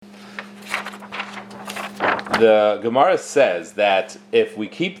the Gemara says that if we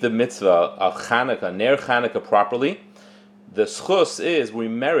keep the mitzvah of Chanukah, Ner Chanukah properly, the schus is we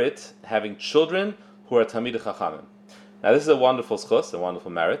merit having children who are Talmidei Chachamim. Now this is a wonderful schus, a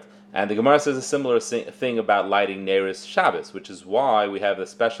wonderful merit, and the Gemara says a similar thing about lighting Neris Shabbos, which is why we have the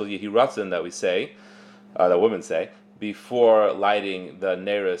special Yehi Ratzon that we say, that women say, before lighting the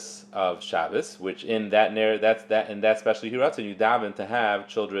Neris of Shabbos, which in that special Yehi Ratzon you daven to have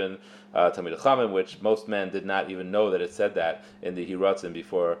children Talmidei Chachamim, which most men did not even know that it said that in the Yehi Ratzon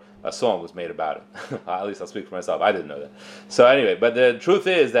before a song was made about it. At least I'll speak for myself. I didn't know that. So anyway, but the truth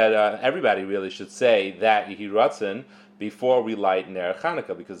is that everybody really should say that Yehi Ratzon before we light Ner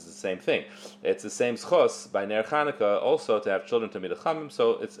Chanukah, because it's the same thing. It's the same schos by Ner Chanukah also to have children Talmidei Chachamim,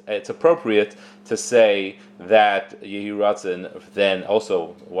 so it's appropriate to say that Yehi Ratzon then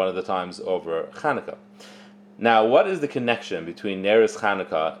also one of the times over Chanukah. Now, what is the connection between Neris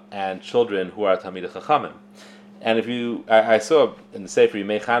Chanukah and children who are Talmidei Chachamim? And if I saw in the Sefer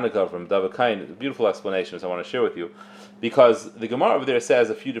Yimei Chanukah from David Kain, a beautiful explanation which I want to share with you, because the Gemara over there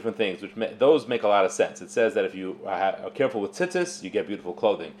says a few different things, which those make a lot of sense. It says that if you are careful with tzitzis, you get beautiful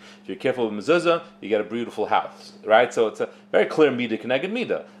clothing. If you're careful with mezuzah, you get a beautiful house, right? So it's a very clear midah connected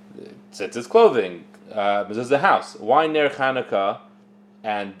midah. Tzitzis clothing, mezuzah house. Why Ner Chanukah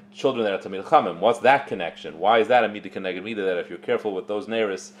and children that are Talmidei Chachamim? What's that connection? Why is that a midah connected midah, that if you're careful with those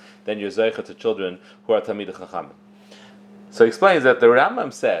neris, then you're zeicha to children who are Talmidei Chachamim? So he explains that the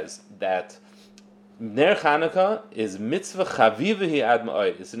Rambam says that Ner Chanukah is mitzvah chavivahi ad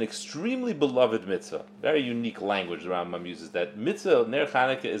ma'od. It's an extremely beloved mitzvah. Very unique language the Rambam uses. That mitzvah Ner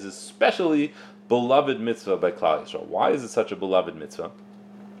Chanukah is especially beloved mitzvah by Klal Yisrael. Why is it such a beloved mitzvah?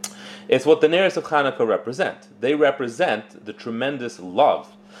 It's what the Neris of Chanukah represent. They represent the tremendous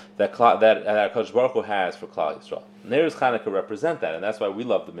love that HaKadosh Baruch Hu has for Klal Yisrael. Neris Chanukah represent that, and that's why we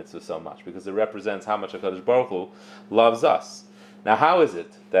love the mitzvah so much, because it represents how much HaKadosh Baruch Hu loves us. Now, how is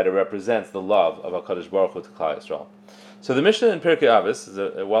it that it represents the love of HaKadosh Baruch Hu to Klal Yisrael? So the Mishnah in Pirkei Avos is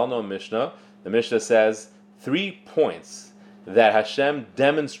a well-known Mishnah. The Mishnah says 3 points that Hashem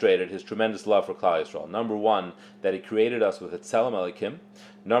demonstrated His tremendous love for Klal Yisrael. Number 1, that He created us with a Tzelem Elikim.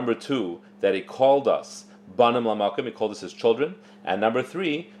 Number 2, that He called us Banim Lamakim, He called us His children. And number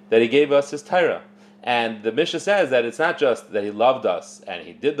 3, that He gave us His Torah. And the Mishnah says that it's not just that He loved us and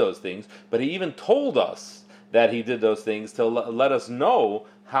He did those things, but He even told us that He did those things to let us know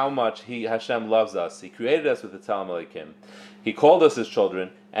how much Hashem loves us. He created us with the Tzelem Elikim. He called us His children,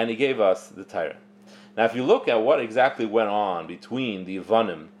 and He gave us the Torah. Now, if you look at what exactly went on between the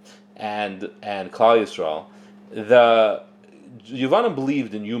Yevanim and Klal Yisrael, the Yevanim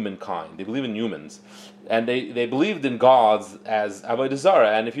believed in humankind. They believed in humans, and they believed in gods as Avodah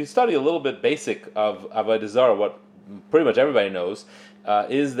Zarah. And if you study a little bit basic of Avodah Zarah, what pretty much everybody knows,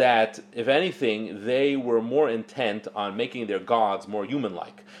 is that, if anything, they were more intent on making their gods more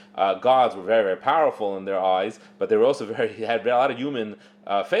human-like. Gods were very, very powerful in their eyes, but they were also had a lot of human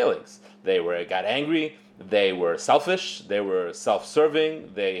failings. They got angry, they were selfish, they were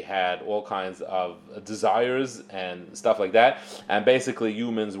self-serving, they had all kinds of desires and stuff like that, and basically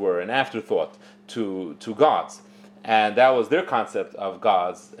humans were an afterthought to gods. And that was their concept of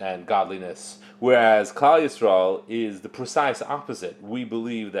gods and godliness. Whereas Klal Yisrael is the precise opposite. We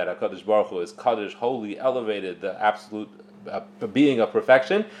believe that HaKadosh Baruch Hu is Kadosh, holy, elevated, the absolute being of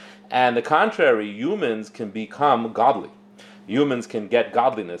perfection. And the contrary, humans can become godly. Humans can get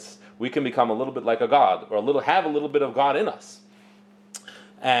godliness. We can become a little bit like a god, or have a little bit of God in us.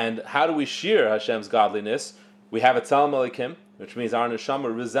 And how do we share Hashem's godliness? We have a Tzelem Elikim, which means our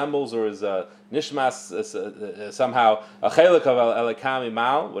neshama resembles or is a nishmas, somehow a chelik of Elikam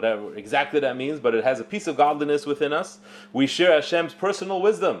Imal, whatever exactly that means, but it has a piece of godliness within us. We share Hashem's personal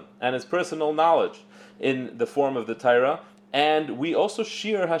wisdom and His personal knowledge in the form of the Torah, and we also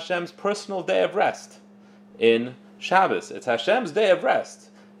share Hashem's personal day of rest in Shabbos. It's Hashem's day of rest,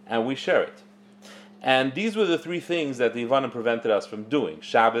 and we share it. And these were the 3 things that the Yevanim prevented us from doing: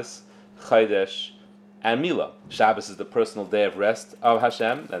 Shabbos, Chodesh, and Milah. Shabbos is the personal day of rest of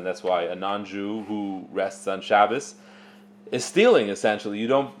Hashem, and that's why a non-Jew who rests on Shabbos is stealing, essentially.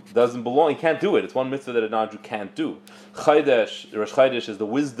 Doesn't belong, he can't do it. It's one mitzvah that a non-Jew can't do. Chodesh, Rosh Chodesh, is the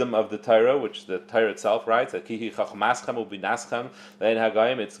wisdom of the Torah, which the Torah itself writes, it's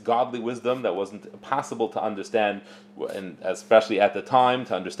godly wisdom that wasn't possible to understand, and especially at the time,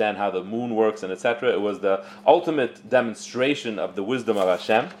 to understand how the moon works and etc. It was the ultimate demonstration of the wisdom of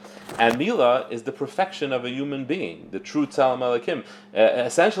Hashem. And Mila is the perfection of a human being, the true Tzelem Elokim.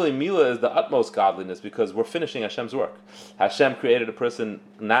 Essentially, Mila is the utmost godliness because we're finishing Hashem's work. Hashem created a person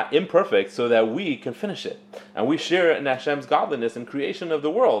not imperfect so that we can finish it. And we share in Hashem's godliness in creation of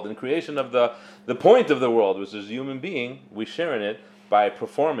the world, in creation of the point of the world, which is a human being. We share in it by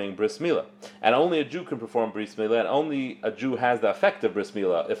performing bris milah. And only a Jew can perform bris milah, and only a Jew has the effect of bris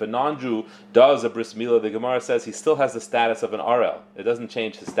milah. If a non-Jew does a bris milah, the Gemara says he still has the status of an RL. It doesn't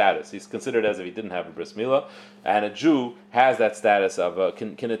change his status. He's considered as if he didn't have a bris milah, and a Jew has that status of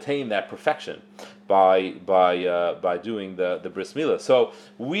can attain that perfection by doing the bris milah. So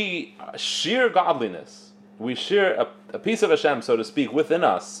we share godliness. We share a piece of Hashem, so to speak, within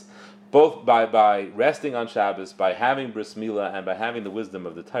us, both by resting on Shabbos, by having bris milah, and by having the wisdom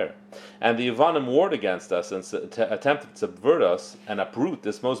of the Torah. And the Yevanim warred against us and attempted to subvert us and uproot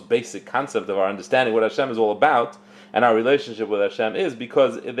this most basic concept of our understanding what Hashem is all about and our relationship with Hashem is,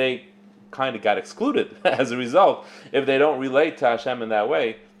 because they kind of got excluded as a result. If they don't relate to Hashem in that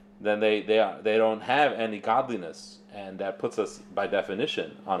way, then they don't have any godliness, and that puts us by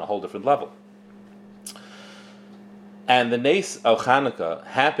definition on a whole different level. And the Nes of Chanukah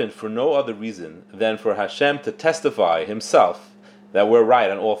happened for no other reason than for Hashem to testify Himself that we're right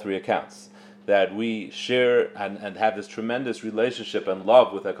on all three accounts. That we share and have this tremendous relationship and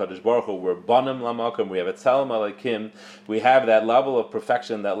love with HaKadosh Baruch Hu. We're Banim Lamakim, we have a Tzelem Elokim, we have that level of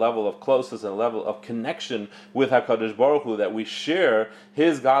perfection, that level of closeness, and level of connection with HaKadosh Baruch Hu, that we share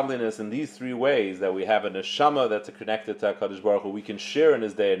His godliness in these three ways, that we have a neshama that's connected to HaKadosh Baruch Hu, we can share in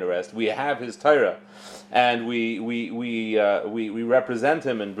His day and rest, we have His Torah, and we represent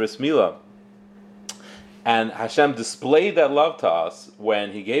Him in Bris Milah. And Hashem displayed that love to us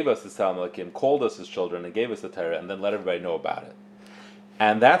when He gave us the Tzelem Elokim, called us His children, and gave us the Torah, and then let everybody know about it.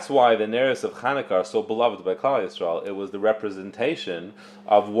 And that's why the Neros of Chanukah are so beloved by Klal Yisrael. It was the representation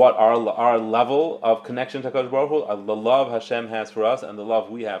of what our level of connection to HaKadosh Baruch Hu, the love Hashem has for us, and the love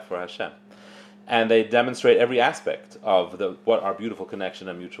we have for Hashem. And they demonstrate every aspect of what our beautiful connection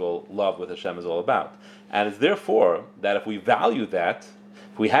and mutual love with Hashem is all about. And it's therefore that if we value that,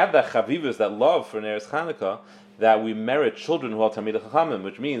 if we have that chavivus, that love for Neres Chanukah, that we merit children who are Talmidei Chachamim,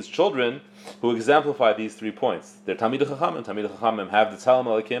 which means children who exemplify these 3 points. They're Talmidei Chachamim. Talmidei Chachamim have the Tzelem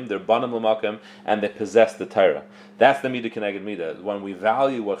Elokim, they're Banim L'makom, and they possess the Torah. That's the Midah Keneged Midah. When we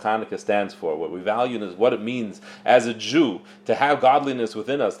value what Chanukah stands for, what we value is what it means as a Jew to have godliness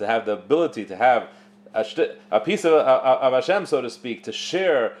within us, to have the ability to have a piece of Hashem, so to speak, to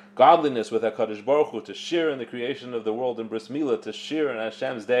share godliness with HaKadosh Baruch Hu, to share in the creation of the world in Bris Milah, to share in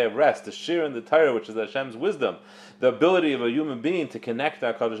Hashem's day of rest, to share in the Torah, which is Hashem's wisdom, the ability of a human being to connect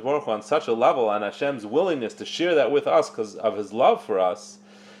to HaKadosh Baruch Hu on such a level, and Hashem's willingness to share that with us because of His love for us,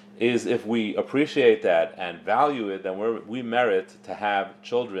 is if we appreciate that and value it, then we merit to have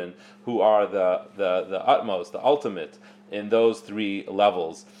children who are the utmost, the ultimate in those 3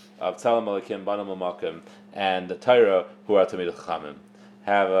 levels of Tzelem Elokim, Banim L'makom, and the Torah, who are Talmidei Chachamim.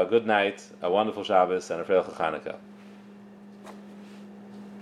 Have a good night, a wonderful Shabbos, and a Freilich Chanukah.